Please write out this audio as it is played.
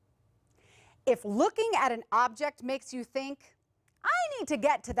If looking at an object makes you think, I need to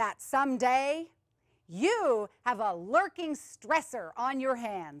get to that someday, you have a lurking stressor on your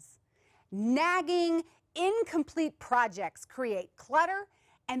hands. Nagging, incomplete projects create clutter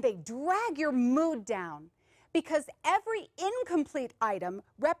and they drag your mood down because every incomplete item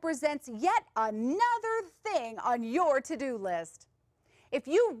represents yet another thing on your to-do list. If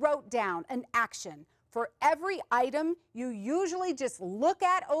you wrote down an action for every item you usually just look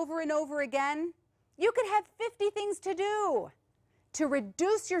at over and over again, you could have 50 things to do. To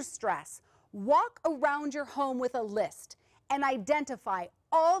reduce your stress, walk around your home with a list and identify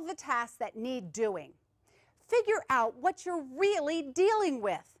all the tasks that need doing. Figure out what you're really dealing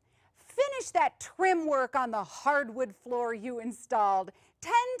with. Finish that trim work on the hardwood floor you installed.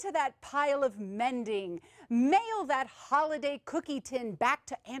 Tend to that pile of mending. Mail that holiday cookie tin back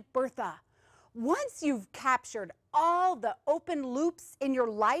to Aunt Bertha. Once you've captured all the open loops in your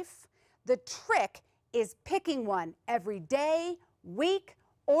life, the trick is picking one every day, week,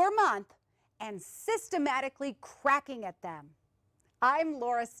 or month and systematically cracking at them. I'm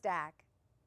Laura Stack.